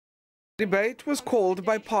Debate was called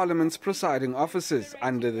by Parliament's presiding officers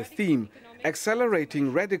under the theme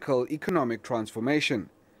Accelerating Radical Economic Transformation.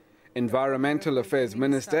 Environmental Affairs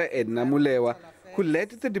Minister Edna Molewa, who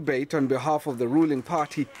led the debate on behalf of the ruling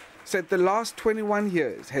party, said the last 21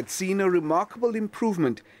 years had seen a remarkable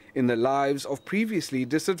improvement in the lives of previously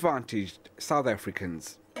disadvantaged South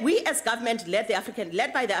Africans. We as government, led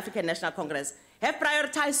by the African National Congress, have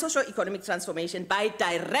prioritized socio-economic transformation by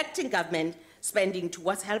directing government spending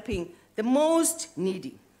towards helping the most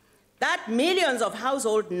needy. That millions of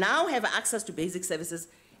households now have access to basic services,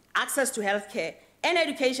 access to healthcare, and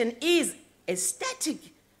education is a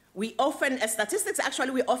statistics we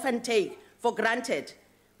often take for granted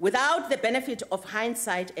without the benefit of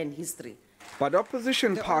hindsight and history. But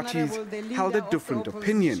opposition parties held a different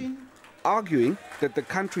opinion, arguing that the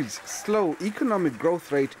country's slow economic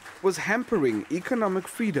growth rate was hampering economic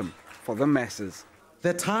freedom for the masses.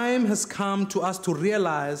 The time has come to us to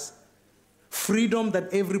realize freedom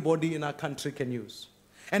that everybody in our country can use.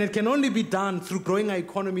 And it can only be done through growing an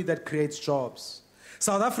economy that creates jobs.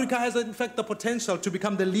 South Africa has, in fact, the potential to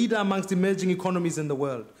become the leader amongst emerging economies in the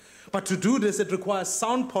world. But to do this, it requires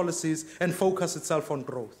sound policies and focus itself on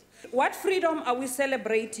growth. What freedom are we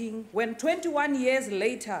celebrating when 21 years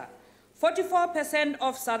later, 44%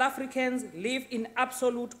 of South Africans live in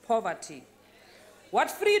absolute poverty?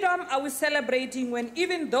 What freedom are we celebrating when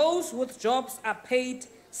even those with jobs are paid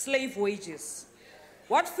slave wages?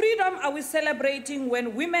 What freedom are we celebrating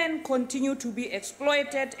when women continue to be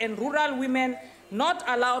exploited and rural women not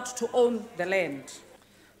allowed to own the land?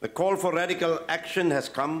 The call for radical action has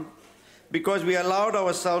come because we allowed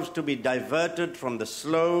ourselves to be diverted from the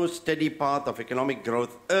slow, steady path of economic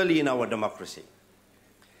growth early in our democracy.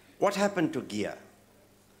 What happened to GEAR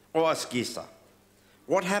or ASGISA?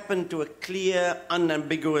 What happened to a clear,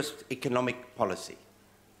 unambiguous economic policy?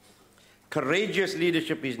 Courageous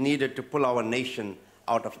leadership is needed to pull our nation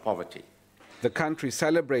out of poverty. The country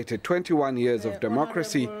celebrated 21 years of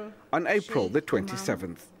democracy on April the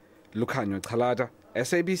 27th. Lukhanyo Khalada,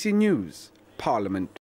 SABC News, Parliament.